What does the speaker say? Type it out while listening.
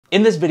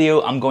In this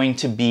video, I'm going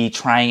to be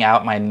trying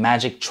out my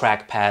Magic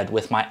Trackpad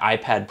with my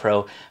iPad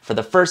Pro for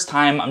the first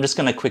time. I'm just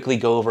gonna quickly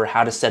go over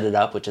how to set it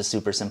up, which is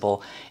super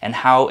simple, and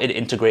how it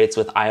integrates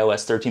with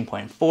iOS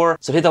 13.4.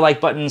 So hit the like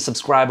button,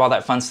 subscribe, all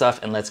that fun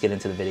stuff, and let's get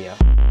into the video.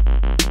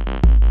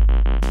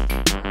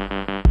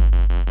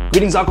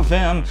 Greetings, Aqua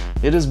fam!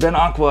 It has been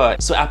Aqua.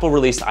 So Apple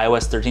released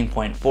iOS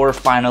 13.4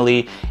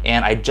 finally,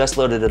 and I just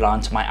loaded it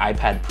onto my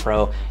iPad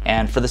Pro.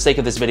 And for the sake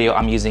of this video,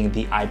 I'm using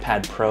the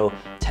iPad Pro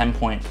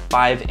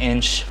 10.5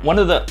 inch. One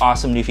of the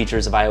awesome new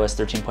features of iOS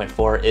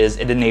 13.4 is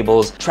it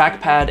enables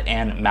trackpad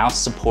and mouse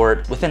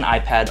support within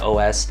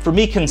iPadOS. For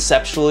me,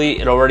 conceptually,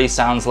 it already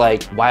sounds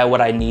like, why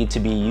would I need to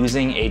be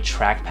using a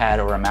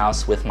trackpad or a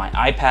mouse with my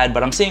iPad?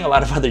 But I'm seeing a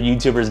lot of other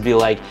YouTubers be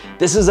like,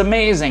 this is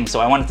amazing. So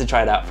I wanted to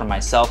try it out for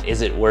myself.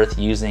 Is it worth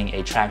using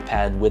a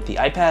trackpad with the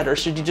iPad, or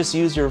should you just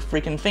use your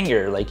freaking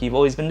finger like you've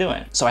always been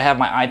doing? So I have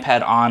my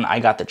iPad on, I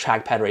got the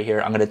trackpad right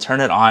here. I'm gonna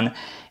turn it on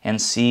and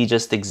see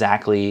just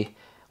exactly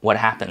what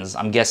happens.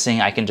 I'm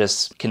guessing I can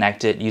just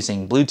connect it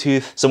using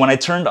Bluetooth. So when I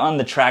turned on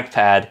the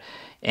trackpad,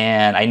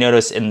 and I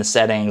notice in the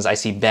settings, I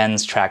see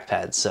Ben's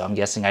trackpad. So I'm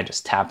guessing I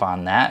just tap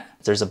on that.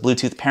 There's a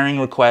Bluetooth pairing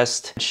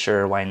request.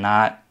 Sure, why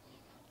not?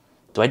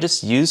 Do I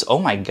just use, oh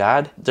my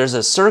God, there's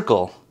a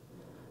circle.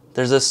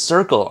 There's a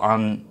circle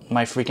on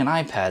my freaking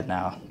iPad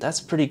now.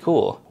 That's pretty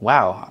cool.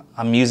 Wow,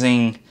 I'm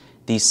using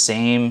these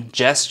same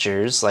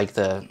gestures, like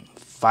the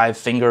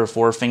 5-finger,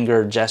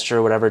 4-finger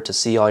gesture, whatever, to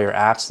see all your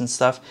apps and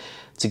stuff,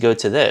 to go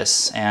to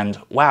this.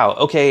 And wow,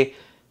 okay,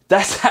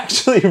 that's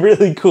actually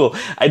really cool.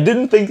 I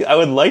didn't think I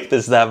would like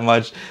this that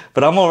much,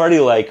 but I'm already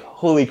like,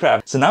 holy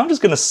crap. So now I'm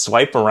just gonna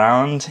swipe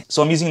around.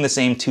 So I'm using the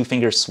same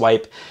 2-finger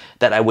swipe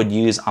that I would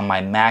use on my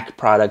Mac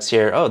products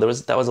here. Oh, that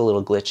was a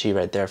little glitchy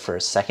right there for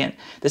a second.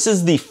 This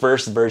is the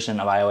first version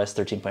of iOS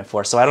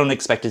 13.4, so I don't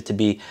expect it to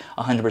be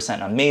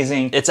 100%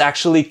 amazing. It's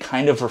actually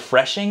kind of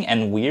refreshing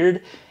and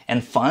weird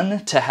and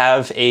fun to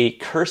have a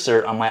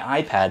cursor on my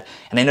iPad.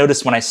 And I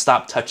noticed when I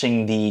stopped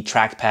touching the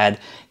trackpad,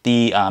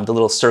 the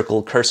little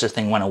circle cursor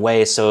thing went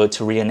away. So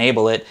to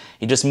re-enable it,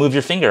 you just move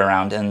your finger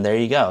around and there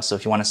you go. So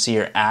if you want to see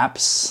your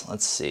apps,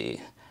 let's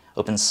see,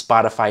 open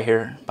Spotify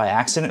here by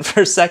accident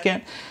for a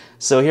second.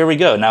 So here we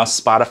go. Now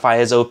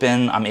Spotify is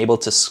open. I'm able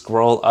to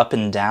scroll up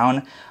and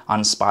down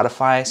on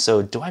Spotify.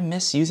 So do I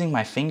miss using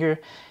my finger?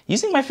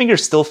 Using my finger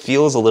still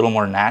feels a little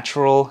more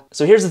natural.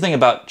 So here's the thing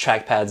about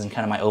trackpads and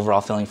kind of my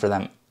overall feeling for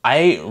them.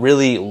 I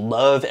really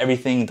love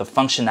everything, the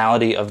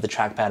functionality of the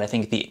trackpad. I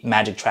think the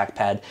Magic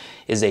Trackpad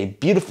is a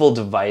beautiful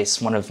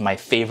device, one of my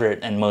favorite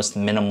and most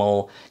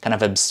minimal, kind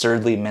of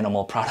absurdly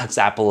minimal products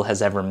Apple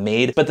has ever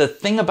made. But the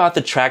thing about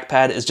the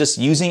trackpad is just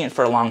using it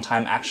for a long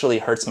time actually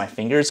hurts my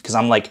fingers because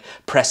I'm like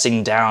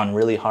pressing down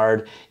really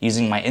hard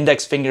using my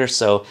index finger.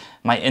 So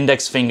my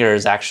index finger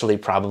is actually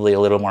probably a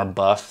little more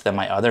buff than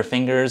my other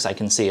fingers. I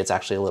can see it's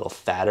actually a little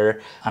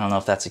fatter. I don't know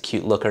if that's a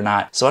cute look or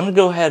not. So I'm gonna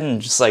go ahead and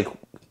just like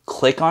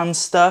click on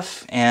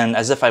stuff, and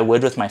as if I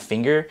would with my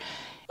finger.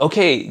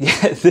 Okay,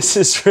 yeah, this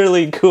is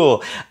really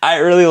cool. I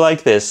really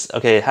like this.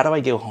 Okay, how do I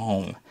go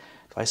home?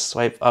 Do I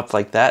swipe up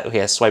like that?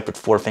 Okay, I swipe with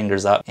 4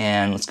 fingers up,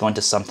 and let's go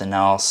into something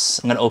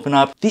else. I'm gonna open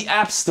up the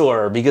App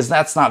Store because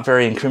that's not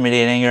very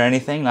incriminating or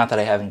anything. Not that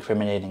I have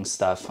incriminating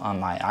stuff on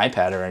my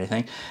iPad or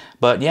anything,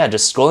 but yeah,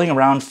 just scrolling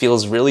around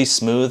feels really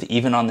smooth,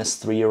 even on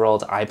this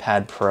 3-year-old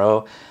iPad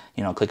Pro.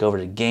 You know, click over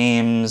to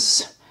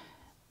games.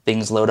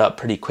 Things load up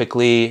pretty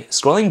quickly.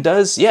 Scrolling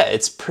does, yeah,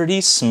 it's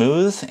pretty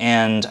smooth,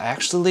 and I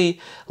actually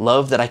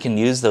love that I can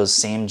use those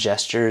same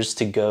gestures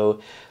to go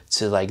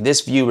to like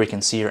this view where you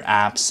can see your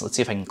apps. Let's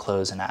see if I can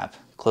close an app.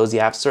 Close the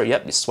App Store.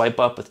 Yep, you swipe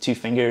up with 2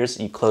 fingers,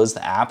 you close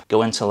the app,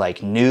 go into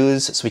like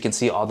news so we can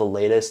see all the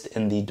latest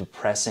in the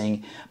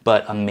depressing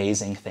but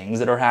amazing things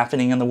that are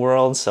happening in the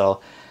world. So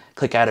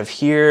click out of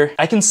here.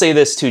 I can say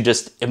this too,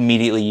 just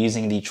immediately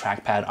using the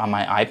trackpad on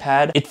my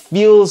iPad. It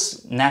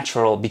feels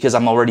natural because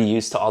I'm already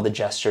used to all the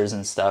gestures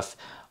and stuff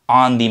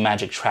on the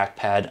Magic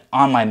Trackpad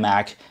on my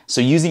Mac.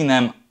 So using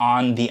them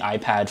on the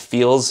iPad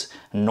feels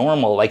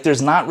normal. Like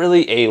there's not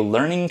really a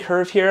learning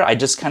curve here. I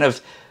just kind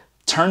of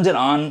turned it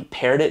on,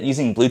 paired it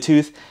using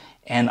Bluetooth,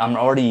 and I'm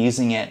already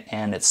using it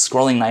and it's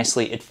scrolling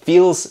nicely. It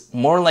feels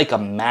more like a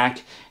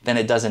Mac than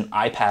it does an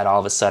iPad all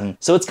of a sudden.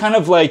 So it's kind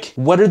of like,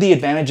 what are the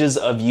advantages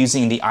of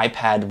using the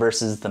iPad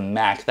versus the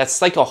Mac?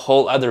 That's like a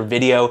whole other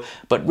video,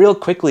 but real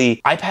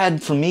quickly,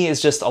 iPad for me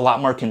is just a lot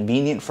more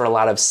convenient for a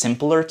lot of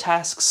simpler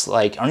tasks,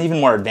 like, or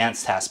even more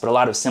advanced tasks, but a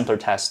lot of simpler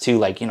tasks too,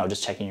 like, you know,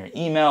 just checking your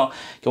email,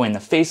 going to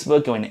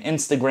Facebook, going to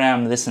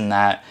Instagram, this and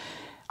that.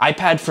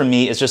 iPad for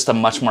me is just a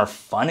much more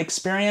fun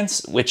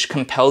experience, which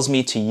compels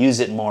me to use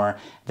it more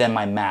than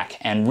my Mac.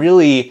 And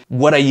really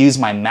what I use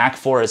my Mac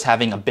for is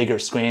having a bigger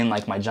screen,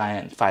 like my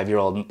giant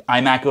 5-year-old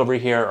iMac over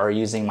here, or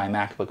using my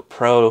MacBook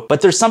Pro.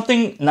 But there's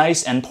something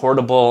nice and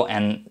portable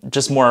and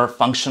just more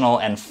functional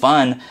and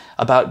fun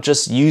about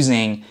just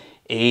using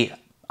a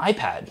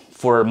iPad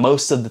for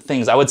most of the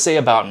things. I would say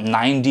about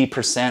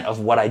 90% of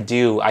what I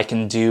do, I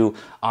can do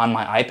on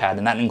my iPad,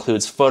 and that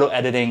includes photo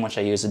editing, which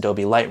I use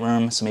Adobe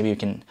Lightroom, so maybe you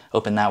can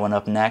open that one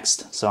up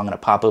next. So I'm gonna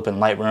pop open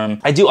Lightroom.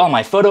 I do all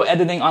my photo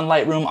editing on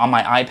Lightroom on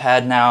my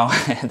iPad now.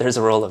 There's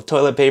a roll of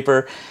toilet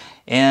paper,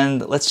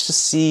 and let's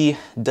just see,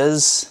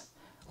 does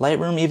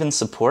Lightroom even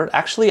support?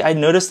 Actually, I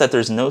noticed that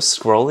there's no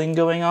scrolling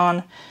going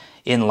on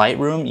in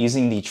Lightroom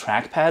using the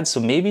trackpad, so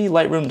maybe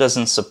Lightroom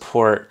doesn't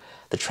support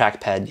the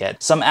trackpad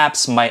yet. Some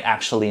apps might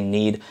actually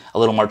need a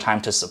little more time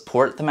to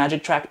support the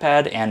Magic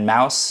Trackpad and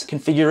mouse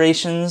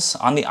configurations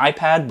on the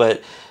iPad,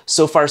 but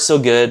so far so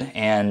good,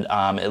 and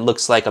it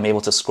looks like I'm able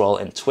to scroll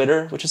in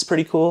Twitter, which is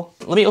pretty cool.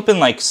 Let me open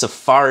like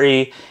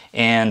Safari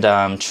and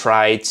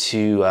try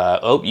to,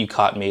 oh, you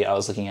caught me. I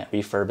was looking at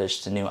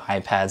refurbished new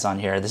iPads on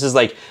here. This is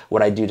like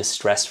what I do to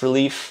stress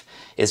relief,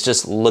 is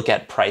just look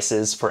at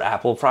prices for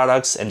Apple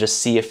products and just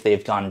see if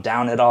they've gone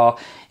down at all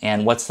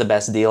and what's the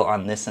best deal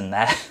on this and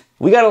that.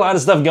 We got a lot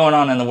of stuff going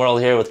on in the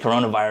world here with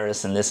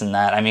coronavirus and this and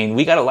that. I mean,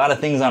 we got a lot of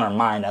things on our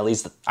mind, at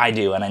least I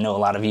do, and I know a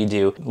lot of you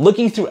do.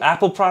 Looking through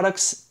Apple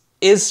products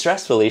is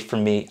stress relief for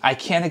me. I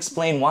can't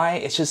explain why,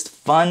 it's just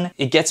fun.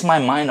 It gets my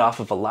mind off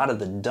of a lot of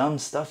the dumb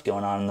stuff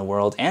going on in the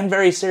world, and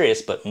very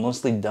serious, but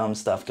mostly dumb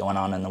stuff going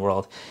on in the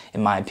world,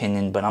 in my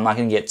opinion, but I'm not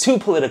gonna get too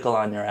political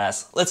on your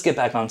ass. Let's get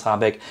back on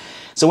topic.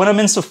 So when I'm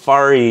in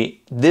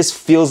Safari, this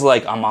feels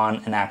like I'm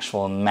on an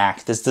actual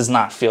Mac. This does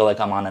not feel like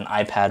I'm on an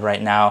iPad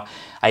right now.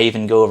 I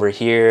even go over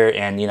here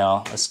and, you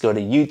know, let's go to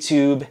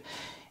YouTube,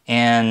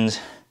 and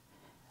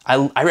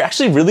I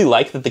actually really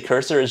like that the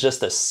cursor is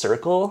just a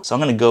circle. So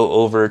I'm gonna go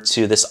over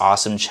to this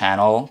awesome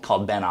channel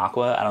called Ben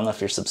Aqua. I don't know if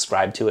you're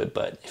subscribed to it,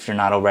 but if you're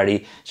not already,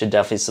 you should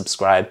definitely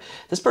subscribe.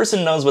 This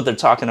person knows what they're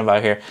talking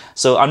about here.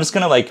 So I'm just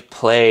gonna like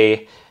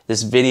play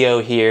this video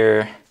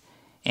here,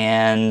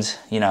 and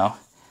you know,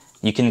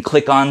 you can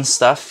click on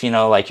stuff, you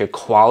know, like your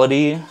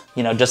quality,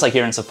 you know, just like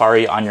you're in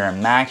Safari on your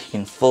Mac, you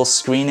can full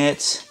screen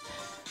it.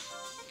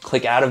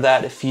 Click out of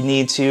that if you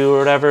need to or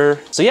whatever.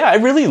 So yeah, I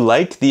really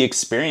like the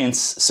experience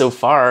so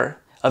far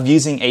of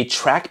using a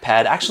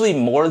trackpad, actually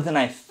more than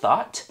I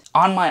thought,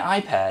 on my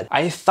iPad.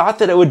 I thought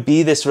that it would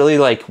be this really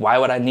like, why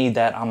would I need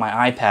that on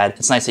my iPad?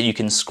 It's nice that you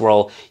can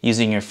scroll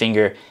using your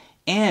finger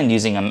and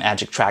using a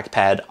Magic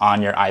Trackpad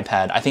on your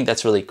iPad. I think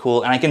that's really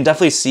cool, and I can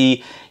definitely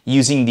see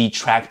using the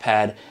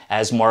trackpad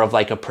as more of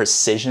like a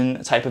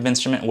precision type of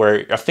instrument,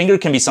 where a finger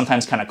can be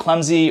sometimes kind of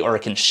clumsy, or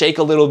it can shake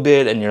a little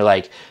bit and you're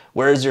like,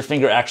 where is your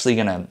finger actually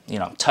gonna, you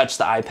know, touch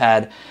the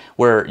iPad?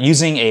 Where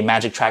using a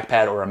Magic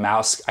Trackpad or a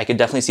mouse, I could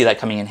definitely see that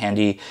coming in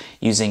handy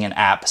using an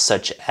app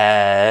such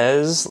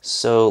as,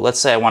 so let's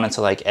say I wanted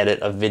to like edit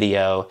a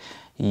video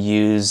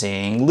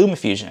using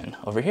LumaFusion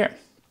over here.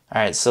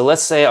 All right, so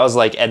let's say I was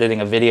like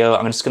editing a video.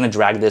 I'm just gonna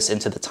drag this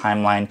into the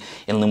timeline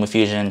in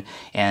LumaFusion,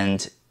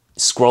 and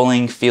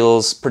scrolling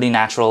feels pretty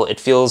natural. It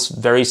feels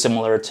very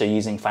similar to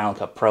using Final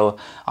Cut Pro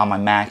on my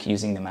Mac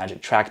using the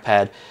Magic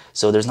Trackpad.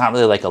 So there's not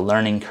really like a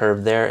learning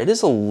curve there. It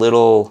is a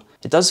little,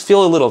 it does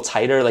feel a little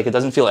tighter, like it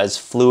doesn't feel as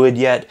fluid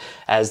yet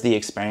as the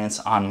experience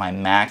on my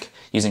Mac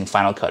using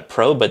Final Cut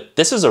Pro, but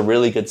this is a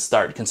really good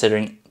start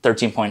considering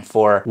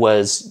 13.4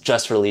 was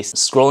just released.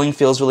 Scrolling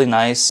feels really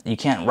nice. You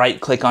can't right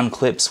click on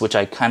clips, which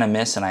I kind of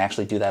miss, and I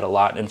actually do that a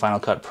lot in Final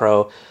Cut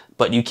Pro,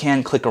 but you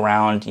can click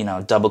around, you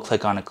know, double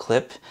click on a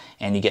clip,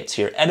 and you get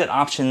to your edit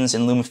options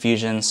in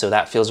LumaFusion, so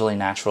that feels really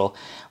natural.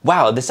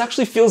 Wow, this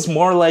actually feels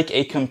more like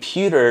a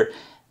computer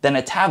than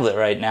a tablet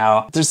right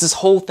now. There's this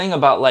whole thing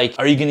about like,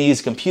 are you gonna use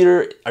a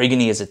computer? Are you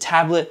gonna use a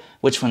tablet?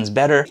 Which one's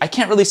better? I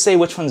can't really say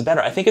which one's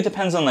better. I think it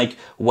depends on like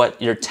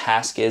what your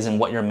task is and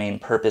what your main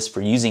purpose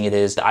for using it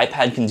is. The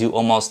iPad can do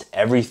almost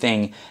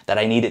everything that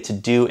I need it to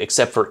do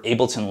except for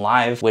Ableton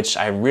Live, which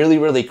I really,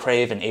 really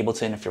crave. And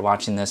Ableton, if you're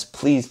watching this,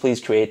 please,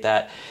 please create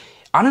that.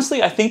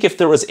 Honestly, I think if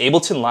there was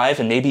Ableton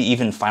Live and maybe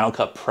even Final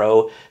Cut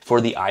Pro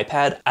for the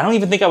iPad, I don't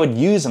even think I would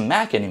use a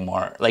Mac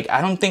anymore. Like, I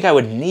don't think I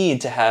would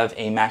need to have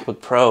a MacBook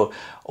Pro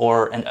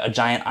or a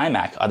giant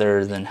iMac,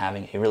 other than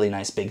having a really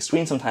nice big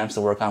screen sometimes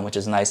to work on, which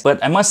is nice.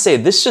 But I must say,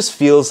 this just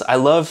feels, I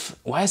love,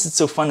 why is it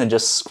so fun to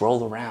just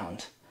scroll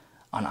around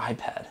on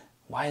iPad?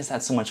 Why is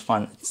that so much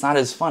fun? It's not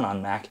as fun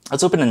on Mac.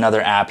 Let's open another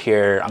app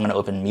here. I'm gonna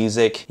open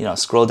music, you know,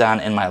 scroll down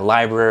in my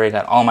library,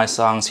 got all my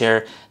songs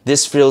here.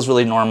 This feels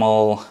really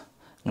normal.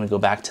 I'm gonna go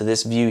back to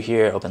this view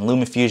here, open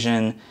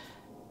LumaFusion,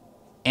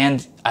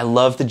 and I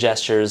love the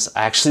gestures.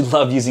 I actually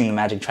love using the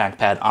Magic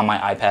Trackpad on my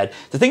iPad.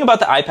 The thing about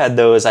the iPad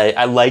though is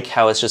I like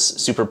how it's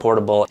just super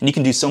portable, and you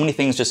can do so many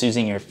things just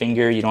using your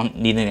finger. You don't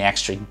need any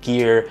extra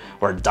gear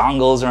or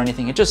dongles or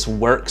anything. It just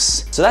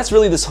works. So that's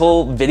really this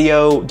whole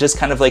video, just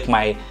kind of like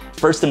my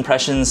first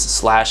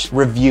impressions /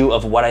 review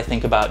of what I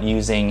think about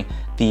using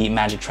the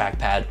Magic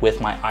Trackpad with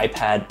my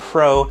iPad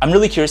Pro. I'm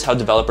really curious how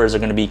developers are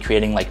going to be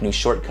creating like new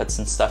shortcuts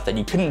and stuff that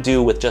you couldn't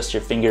do with just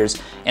your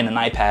fingers and an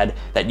iPad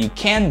that you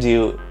can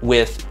do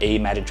with a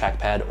Magic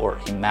Trackpad or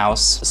a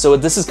mouse. So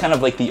this is kind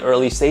of like the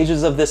early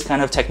stages of this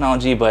kind of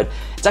technology, but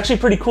it's actually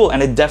pretty cool,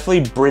 and it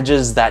definitely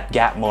bridges that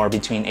gap more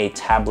between a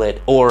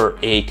tablet or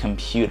a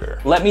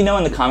computer. Let me know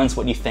in the comments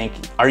what you think.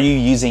 Are you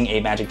using a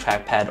Magic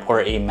Trackpad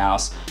or a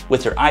mouse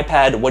with your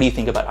iPad? What do you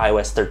think about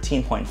iOS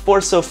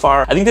 13.4 so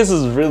far? I think this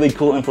is really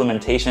cool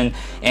implementation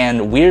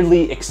and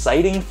weirdly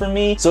exciting for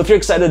me. So if you're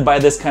excited by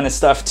this kind of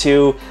stuff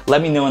too,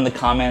 let me know in the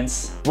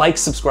comments. Like,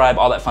 subscribe,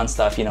 all that fun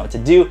stuff, you know what to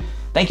do.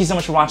 Thank you so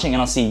much for watching,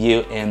 and I'll see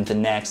you in the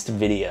next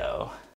video.